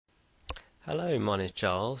Hello, my name is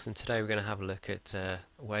Giles, and today we're going to have a look at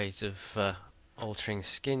ways of altering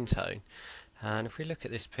skin tone. And if we look at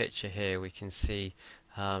this picture here, we can see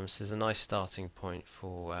so there's a nice starting point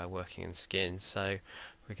for working in skin. So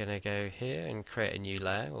we're going to go here and create a new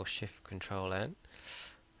layer, or Shift Control N,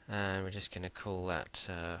 and we're just going to call that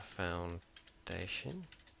Foundation.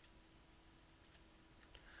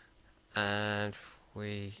 And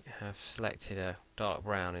we have selected a dark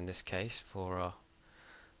brown in this case for our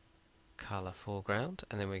color foreground,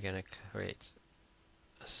 and then we're going to create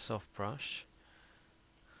a soft brush.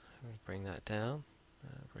 Bring that down,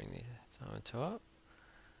 bring the diameter up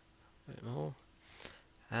a bit more,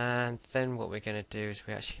 and then what we're going to do is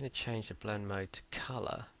we're actually going to change the blend mode to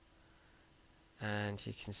color, and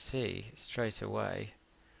you can see straight away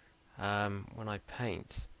when I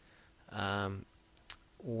paint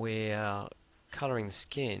we are coloring the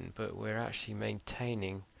skin, but we're actually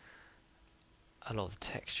maintaining a lot of the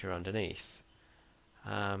texture underneath,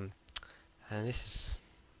 and this is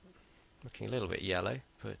looking a little bit yellow,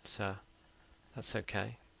 but that's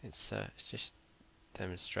okay. It's just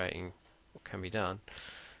demonstrating what can be done.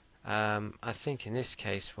 I think in this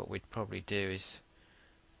case what we'd probably do is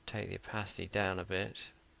take the opacity down a bit.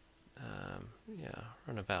 Yeah,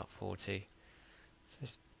 run about 40.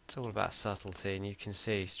 It's all about subtlety, and you can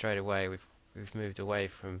see straight away we've moved away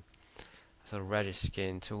from sort of reddish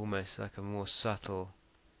skin to almost like a more subtle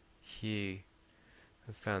hue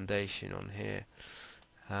and foundation on here.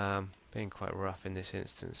 Being quite rough in this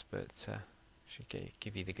instance, but should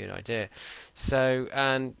give you the good idea. So,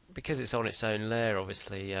 and because it's on its own layer,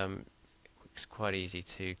 obviously, it's quite easy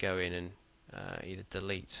to go in and either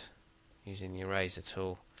delete using the eraser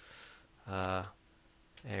tool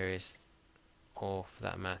areas, or for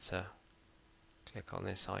that matter, click on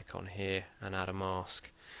this icon here and add a mask,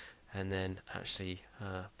 and then actually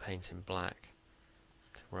paint in black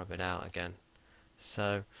to rub it out again.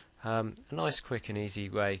 So, a nice, quick, and easy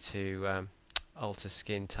way to alter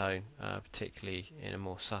skin tone, particularly in a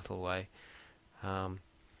more subtle way. Um,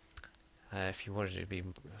 if you wanted it to be a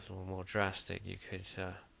little more drastic, you could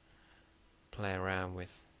play around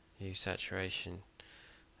with hue saturation,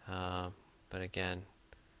 but again,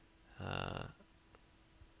 uh,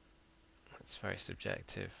 it's very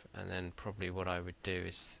subjective. And then probably what I would do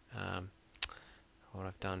is, what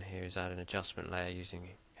I've done here is add an adjustment layer using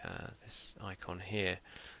this icon here,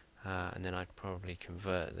 and then I'd probably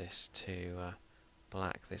convert this to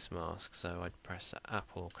black, this mask. So I'd press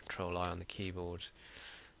Apple or Control I on the keyboard,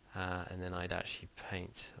 and then I'd actually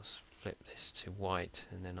paint, I'll flip this to white,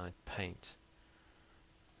 and then I'd paint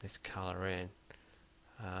this colour in,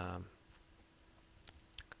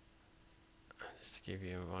 just to give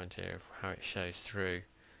you an idea of how it shows through.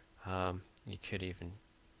 You could even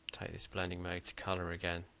take this blending mode to colour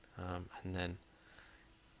again, and then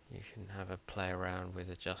you can have a play around with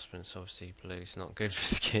adjustments. Obviously blue's not good for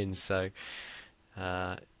skin, so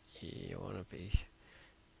you want to be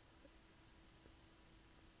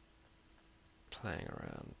playing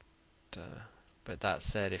around. But that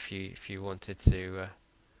said, if you wanted to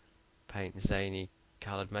paint zany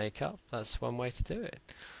coloured makeup, that's one way to do it.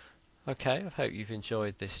 Okay, I hope you've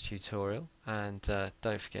enjoyed this tutorial, and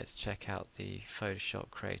don't forget to check out the Photoshop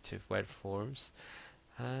Creative web forums,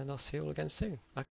 and I'll see you all again soon.